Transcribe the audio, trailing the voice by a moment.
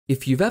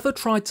If you've ever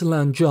tried to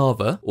learn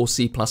Java or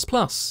C++,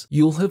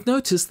 you'll have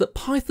noticed that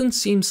Python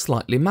seems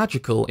slightly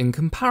magical in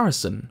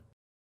comparison.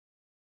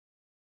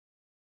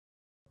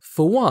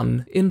 For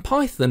one, in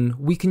Python,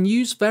 we can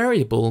use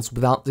variables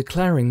without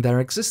declaring their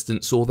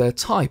existence or their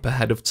type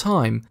ahead of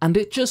time, and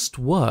it just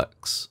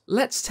works.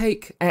 Let's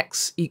take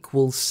x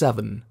equals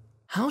 7.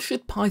 How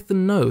should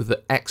Python know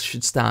that x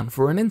should stand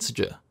for an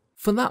integer?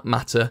 For that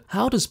matter,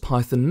 how does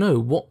Python know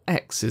what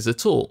x is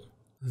at all?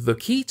 The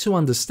key to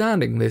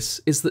understanding this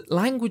is that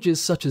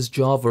languages such as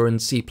Java and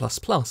C++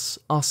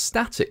 are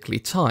statically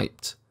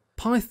typed.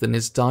 Python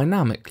is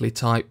dynamically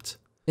typed.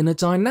 In a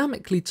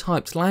dynamically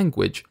typed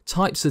language,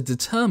 types are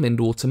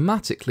determined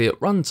automatically at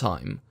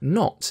runtime,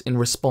 not in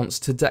response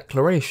to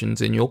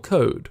declarations in your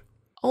code.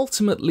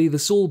 Ultimately,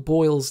 this all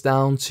boils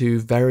down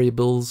to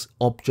variables,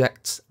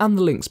 objects, and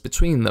the links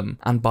between them,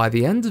 and by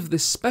the end of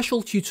this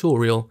special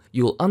tutorial,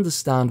 you'll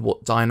understand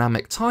what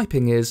dynamic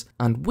typing is,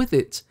 and with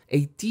it,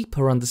 a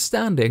deeper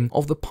understanding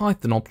of the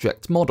Python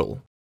object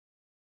model.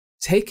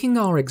 Taking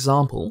our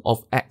example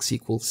of x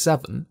equals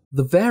 7,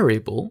 the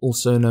variable,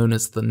 also known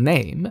as the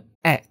name,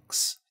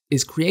 x,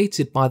 is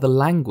created by the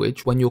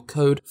language when your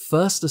code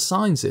first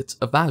assigns it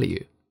a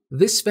value.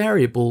 This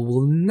variable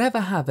will never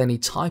have any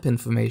type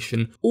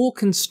information or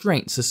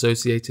constraints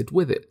associated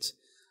with it.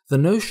 The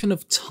notion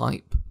of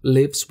type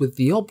lives with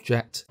the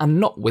object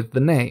and not with the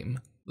name.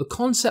 The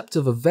concept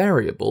of a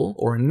variable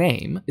or a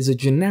name is a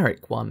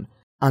generic one,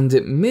 and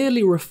it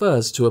merely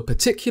refers to a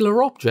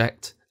particular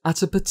object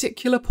at a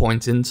particular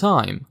point in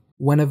time.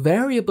 When a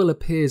variable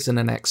appears in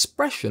an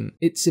expression,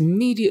 it's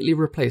immediately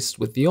replaced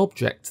with the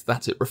object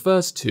that it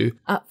refers to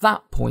at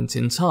that point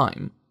in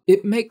time.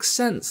 It makes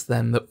sense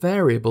then that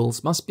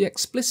variables must be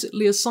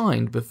explicitly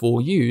assigned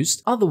before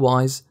used,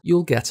 otherwise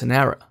you'll get an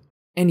error.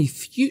 Any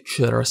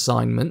future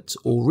assignment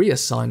or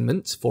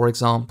reassignment, for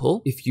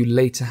example, if you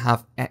later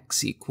have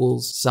x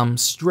equals some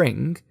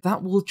string,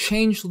 that will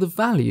change the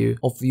value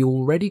of the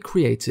already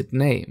created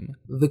name.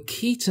 The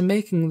key to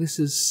making this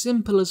as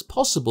simple as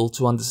possible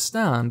to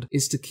understand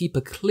is to keep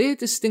a clear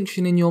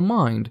distinction in your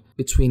mind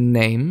between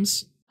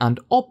names and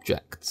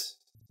objects.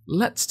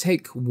 Let's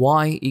take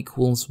y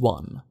equals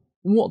 1.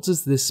 What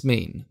does this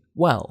mean?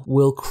 Well,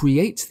 we'll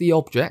create the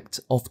object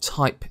of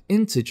type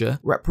integer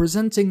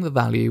representing the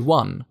value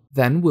 1.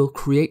 Then we'll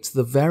create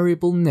the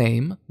variable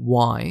name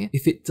y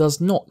if it does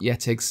not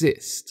yet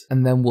exist,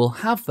 and then we'll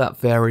have that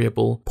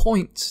variable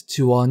point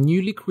to our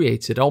newly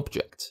created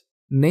object.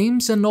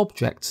 Names and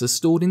objects are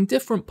stored in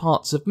different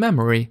parts of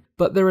memory,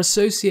 but they're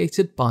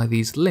associated by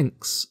these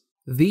links.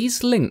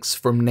 These links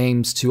from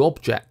names to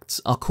objects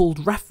are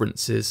called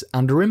references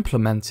and are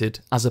implemented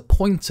as a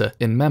pointer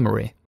in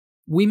memory.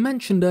 We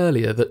mentioned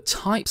earlier that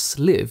types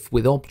live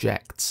with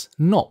objects,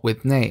 not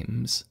with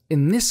names.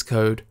 In this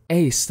code,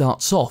 A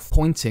starts off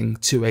pointing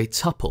to a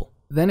tuple.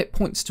 Then it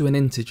points to an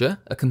integer,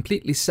 a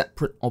completely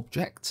separate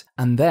object,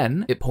 and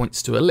then it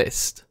points to a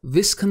list.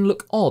 This can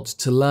look odd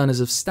to learners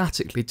of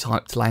statically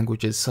typed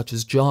languages such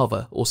as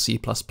Java or C++,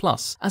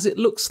 as it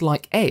looks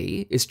like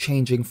A is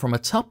changing from a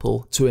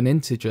tuple to an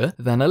integer,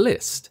 then a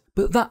list.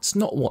 But that's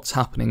not what's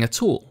happening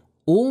at all.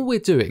 All we're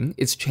doing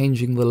is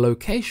changing the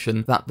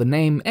location that the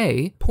name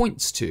A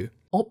points to.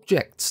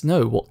 Objects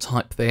know what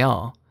type they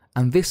are,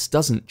 and this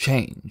doesn't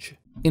change.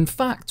 In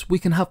fact, we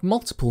can have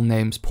multiple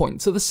names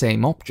point to the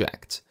same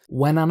object.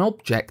 When an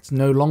object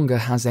no longer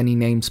has any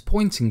names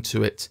pointing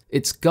to it,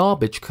 it's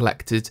garbage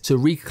collected to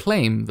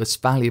reclaim this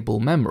valuable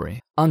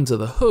memory. Under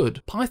the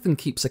hood, Python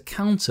keeps a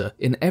counter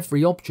in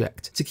every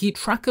object to keep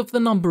track of the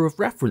number of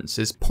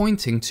references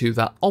pointing to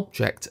that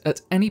object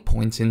at any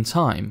point in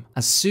time.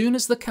 As soon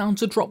as the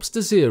counter drops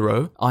to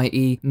 0,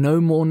 i.e.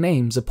 no more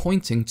names are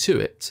pointing to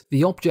it,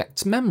 the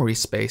object's memory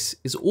space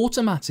is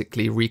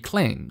automatically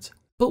reclaimed.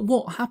 But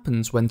what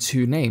happens when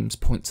two names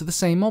point to the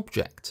same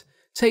object?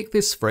 Take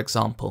this for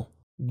example.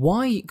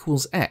 Y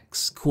equals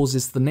x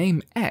causes the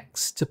name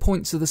x to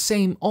point to the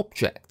same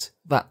object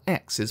that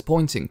x is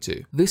pointing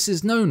to. This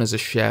is known as a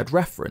shared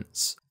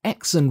reference.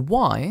 X and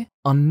y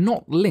are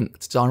not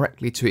linked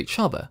directly to each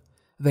other.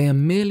 They are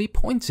merely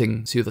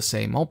pointing to the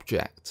same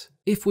object.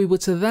 If we were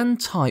to then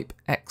type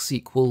x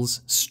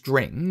equals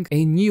string,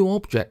 a new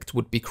object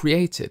would be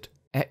created.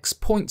 X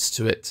points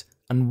to it,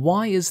 and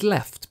y is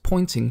left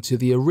pointing to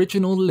the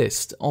original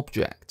list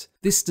object.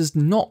 This does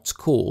not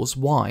cause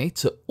y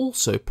to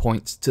also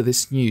point to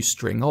this new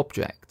string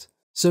object.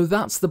 So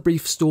that's the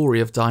brief story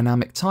of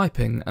dynamic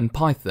typing and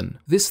Python.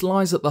 This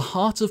lies at the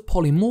heart of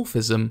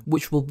polymorphism,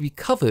 which will be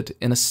covered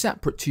in a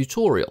separate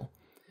tutorial.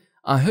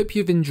 I hope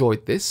you've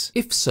enjoyed this.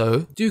 If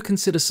so, do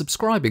consider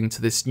subscribing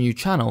to this new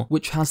channel,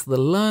 which has the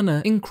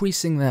learner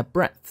increasing their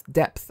breadth,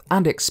 depth,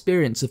 and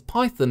experience of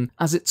Python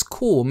as its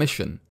core mission.